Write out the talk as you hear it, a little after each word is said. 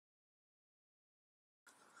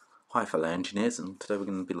Hi fellow engineers, and today we're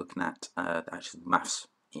going to be looking at actually maths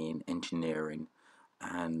in engineering,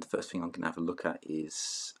 and the first thing I'm going to have a look at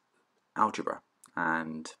is algebra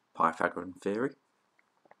and Pythagorean theory.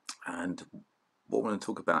 And what we're going to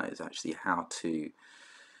talk about is actually how to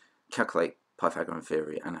calculate Pythagorean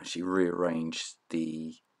theory and actually rearrange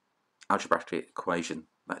the algebraic equation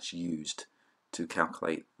that's used to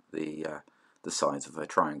calculate the sides of a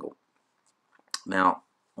triangle. Now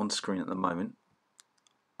on the screen at the moment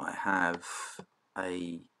I have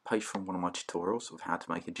a page from one of my tutorials of how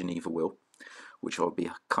to make a Geneva Wheel, which I'll be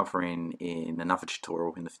covering in another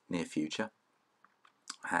tutorial in the near future.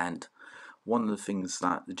 And one of the things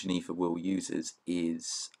that the Geneva Wheel uses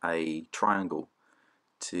is a triangle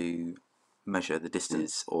to measure the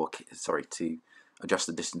distance, or sorry, to adjust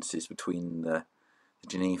the distances between the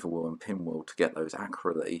Geneva Wheel and pinwheel to get those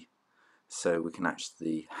accurately, so we can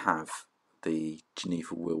actually have the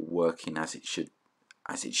Geneva Wheel working as it should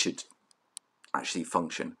actually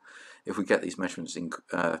function. If we get these measurements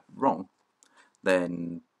wrong,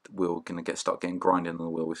 then we're going to start getting grinding on the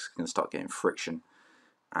wheel, we're going to start getting friction,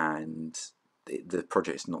 and the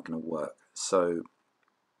project's not going to work. So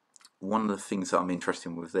one of the things that I'm interested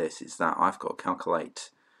in with this is that I've got to calculate,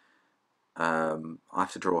 I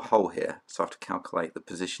have to draw a hole here, so I have to calculate the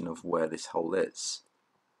position of where this hole is.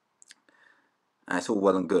 And it's all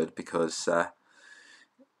well and good because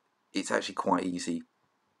it's actually quite easy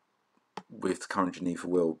with the current Geneva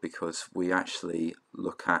Wheel, because we actually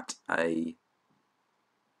look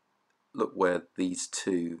where these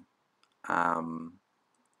two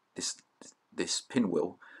this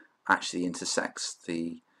pinwheel actually intersects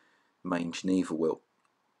the main Geneva Wheel,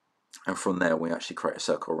 and from there we actually create a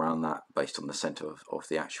circle around that based on the centre of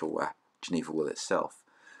the actual Geneva Wheel itself.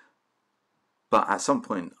 But at some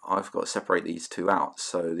point I've got to separate these two out,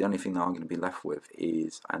 so the only thing that I'm going to be left with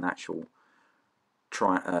is an actual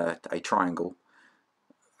a triangle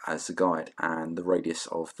as the guide and the radius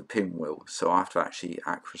of the pinwheel. So I have to actually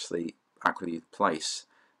accurately place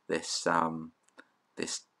this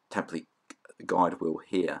this template guide wheel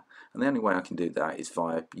here, and the only way I can do that is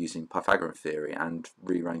via using Pythagorean theory and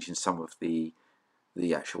rearranging some of the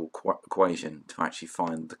actual equation to actually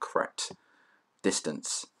find the correct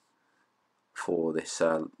distance for this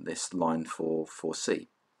this line for C.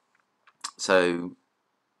 So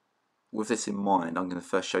with this in mind, I'm going to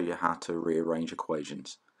first show you how to rearrange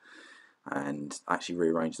equations and actually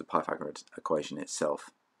rearrange the Pythagorean equation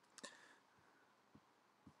itself.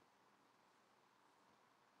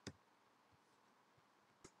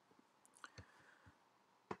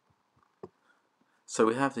 So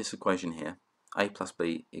we have this equation here, a plus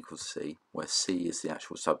b equals c, where c is the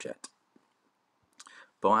actual subject.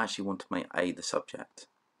 But I actually want to make a the subject.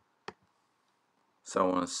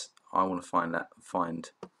 So I want to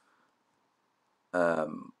find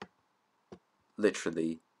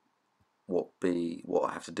literally what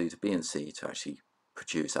I have to do to b and c to actually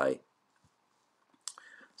produce a.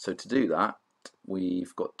 So to do that,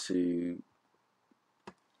 we've got to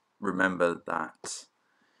remember that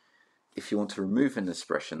if you want to remove an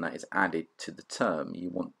expression that is added to the term you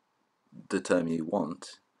want,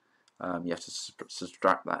 you have to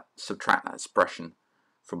subtract that expression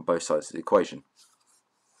from both sides of the equation.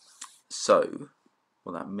 So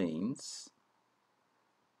what that means,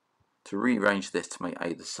 to rearrange this to make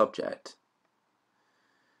a the subject,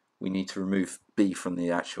 we need to remove b from the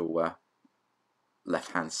actual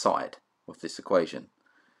left hand side of this equation.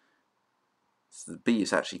 So the b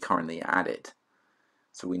is actually currently added,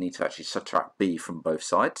 so we need to actually subtract b from both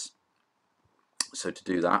sides. So to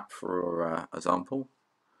do that, for example,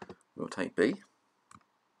 we'll take b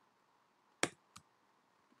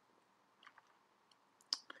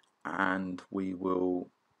and we will,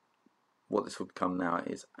 what this will become now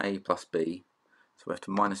is a plus b, so we have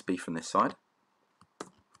to minus b from this side.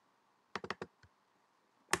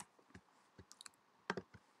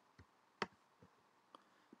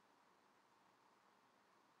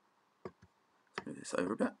 Let's move this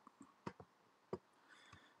over a bit.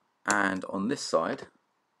 And on this side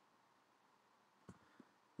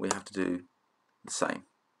we have to do the same,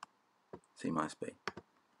 c minus b.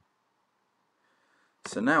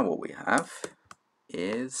 So now what we have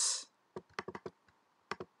is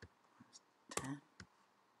 10.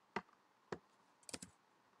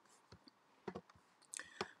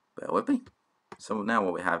 Bear with me. So now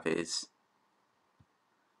what we have is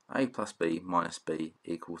a plus b minus b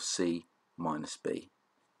equals c minus b.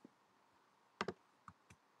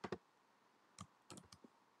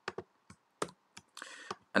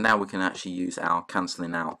 And now we can actually use our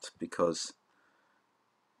cancelling out, because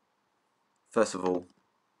first of all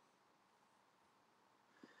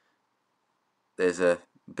there's a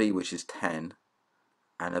b which is 10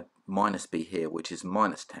 and a minus b here which is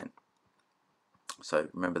minus 10. So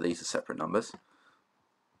remember these are separate numbers.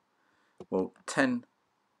 Well, 10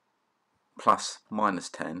 plus minus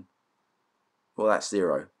 10, well that's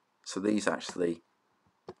 0. So these actually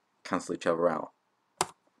cancel each other out.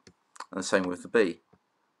 And the same with the b.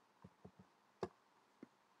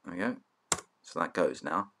 There we go. So that goes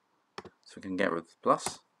now. So we can get rid of the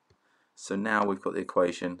plus. So now we've got the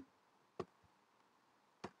equation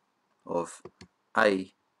of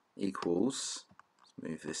a equals, let's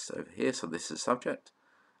move this over here so this is subject,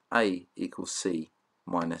 a equals c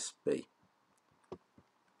minus b.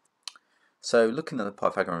 So looking at the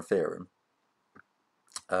Pythagorean theorem,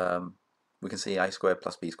 we can see a squared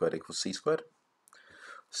plus b squared equals c squared.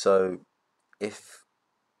 So if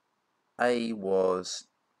a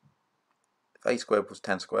squared was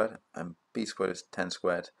 10 squared and b squared is 10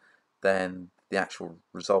 squared, then the actual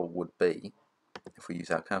result would be, if we use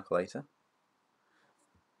our calculator,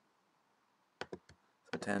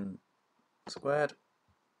 so 10 squared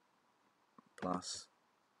plus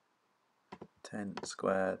 10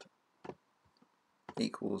 squared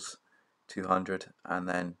equals 200, and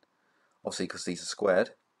then obviously because these are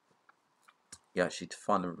squared, you actually, to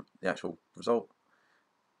find the actual result,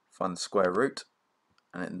 find the square root,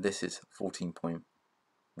 and then this is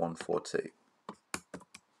 14.142.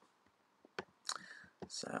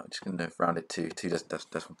 So I'm just going to round it to two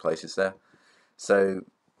decimal places there. So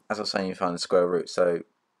as I was saying, you find the square root. So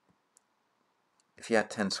if you had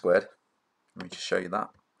 10 squared, let me just show you that.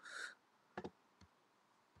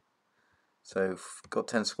 So if we've got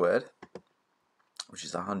 10 squared, which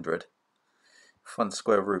is 100, find the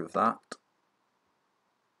square root of that.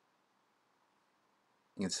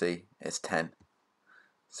 You can see it's 10.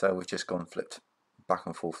 So we've just gone flipped back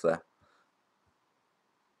and forth there.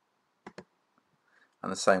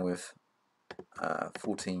 And the same with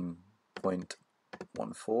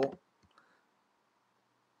 14.14.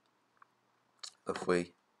 If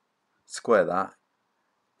we square that,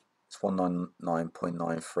 it's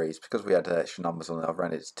 199.93. It's because we had extra numbers on it. I've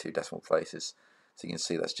rounded it to two decimal places, so you can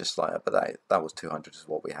see that's just like that. But that was 200 is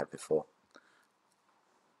what we had before.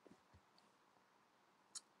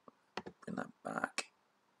 Bring that back.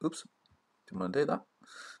 Oops, didn't want to do that.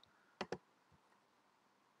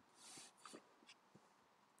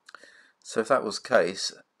 So if that was the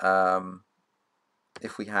case,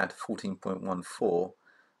 if we had 14.14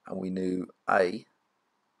 and we knew a,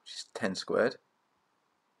 which is 10 squared,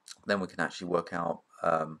 then we can actually work out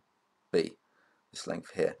b, this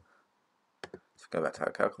length here. So go back to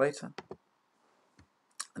our calculator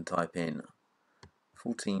and type in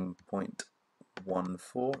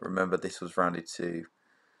 14.14. Remember this was rounded to,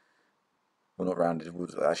 well not rounded, it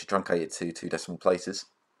was actually truncated to two decimal places.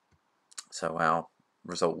 So our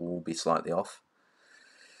result will be slightly off.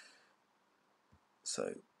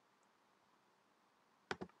 So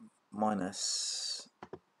minus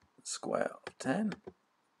square of 10.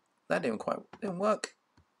 That didn't work.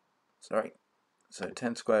 Sorry. So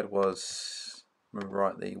 10 squared was, remember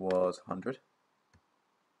rightly, was 100.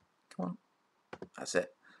 Come on. That's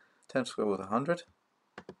it. 10 squared was 100.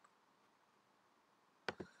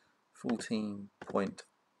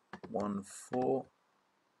 14.14.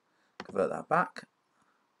 Convert that back.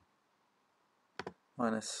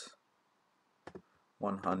 Minus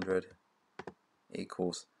 100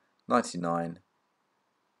 equals 99.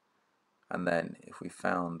 And then if we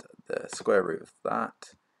found the square root of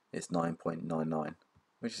that, it's 9.99,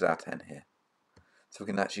 which is our 10 here. So we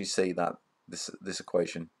can actually see that this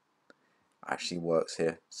equation actually works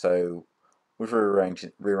here. So with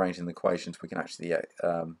rearranging the equations, we can actually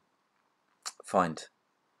find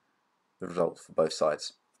the result for both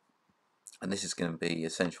sides. And this is going to be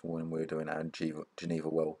essential when we're doing our Geneva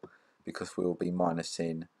Wheel, because we will be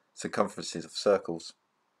minusing circumferences of circles,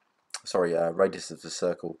 sorry, radius of the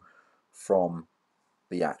circle from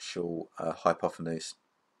the actual hypotenuse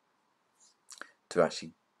to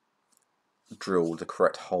actually drill the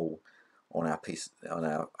correct hole on our piece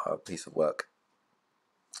of work.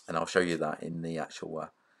 And I'll show you that in the actual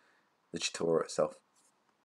the tutorial itself.